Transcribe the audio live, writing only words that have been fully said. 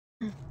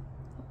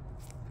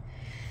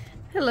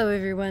Hello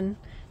everyone.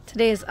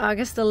 Today is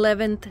August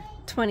 11th,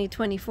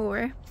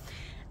 2024.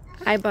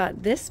 I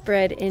bought this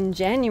bread in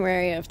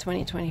January of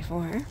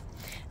 2024.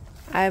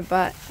 I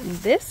bought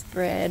this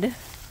bread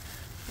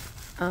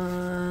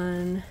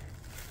on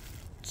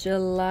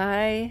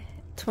July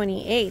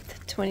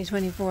 28th,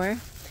 2024.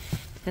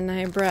 And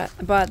I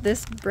bought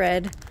this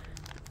bread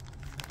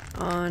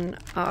on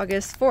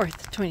August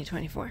 4th,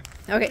 2024.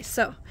 Okay,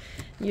 so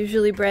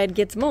usually bread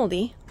gets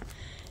moldy,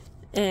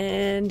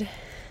 and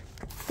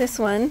this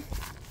one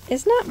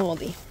is not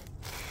moldy.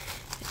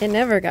 It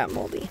never got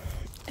moldy,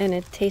 and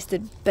it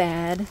tasted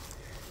bad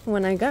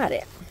when I got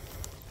it.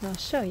 I'll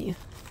show you.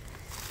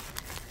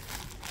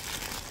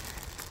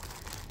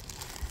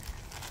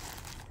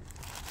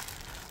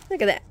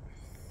 Look at that.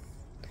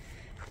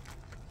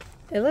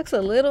 It looks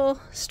a little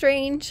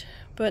strange,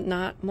 but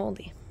not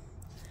moldy.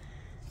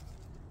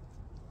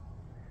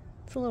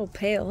 It's a little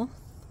pale.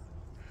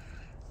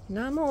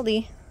 Not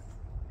moldy.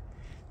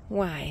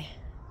 Why?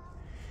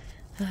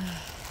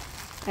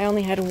 I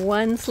only had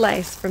one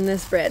slice from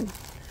this bread.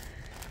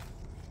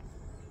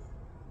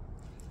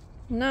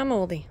 Not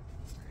moldy.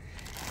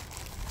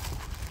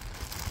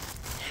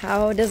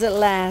 How does it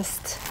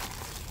last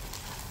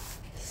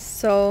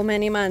so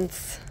many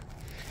months?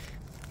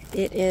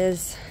 It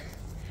is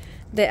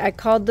that I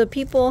called the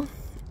people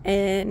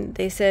and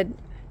they said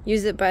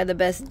use it by the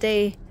best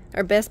day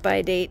or best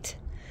by date,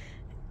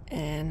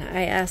 and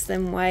I asked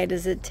them why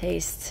does it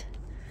taste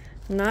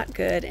not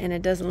good and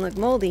it doesn't look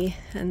moldy,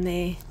 and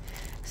they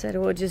said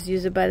we'll just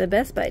use it by the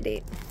best by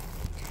date.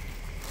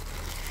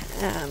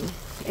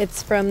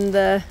 It's from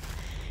the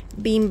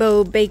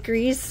Bimbo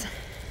Bakeries.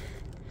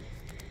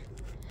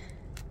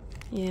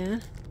 Yeah,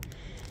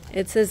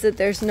 it says that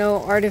there's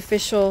no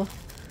artificial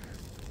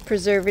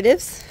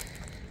preservatives,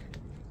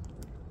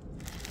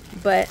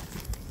 but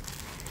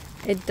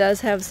it does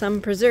have some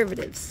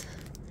preservatives.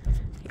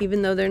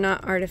 Even though they're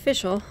not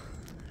artificial,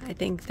 I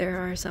think there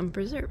are some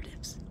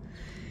preservatives.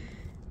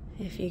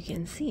 If you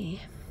can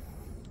see,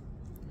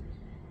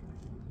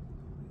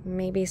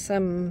 maybe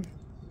some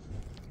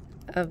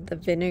of the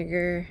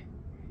vinegar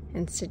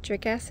and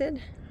citric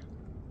acid.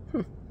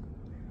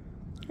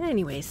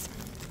 Anyways,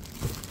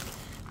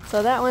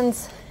 so that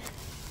one's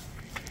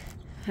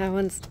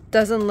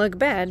doesn't look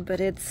bad,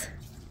 but it's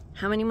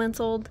how many months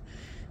old?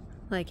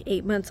 Like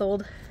 8 months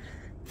old.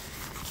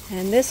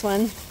 And this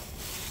one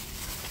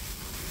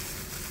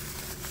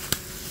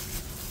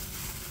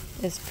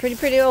is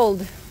pretty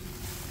old.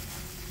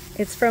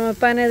 It's from a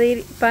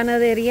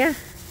panaderia,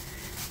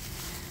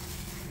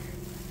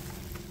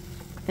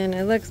 and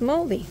it looks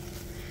moldy,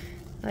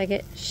 like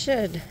it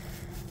should.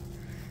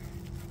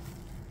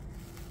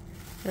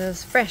 It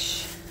was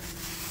fresh.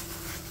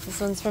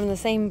 This one's from the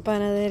same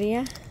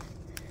panaderia.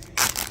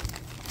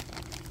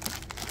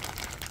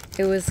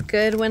 It was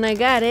good when I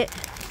got it,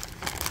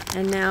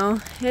 and now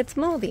it's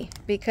moldy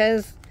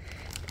because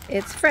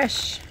it's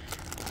fresh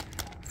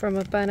from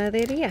a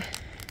panaderia.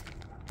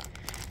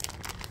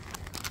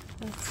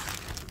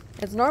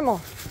 It's normal.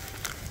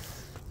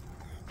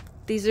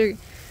 These are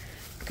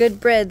good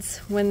breads.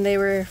 When they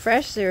were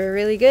fresh, they were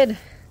really good.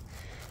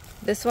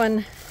 This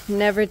one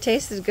never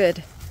tasted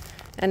good,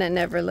 and it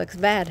never looks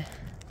bad.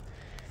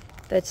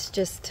 That's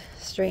just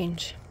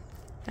strange.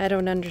 I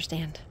don't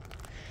understand.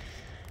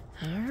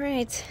 All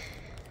right.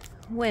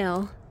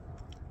 Well,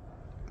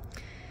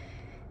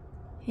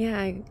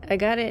 yeah, I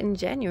got it in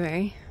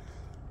January,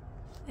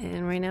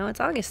 and right now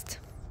it's August.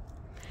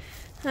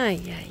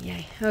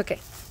 Ay. Okay.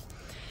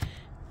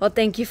 Well,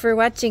 thank you for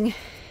watching.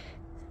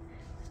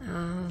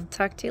 I'll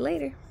talk to you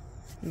later.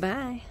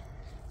 Bye.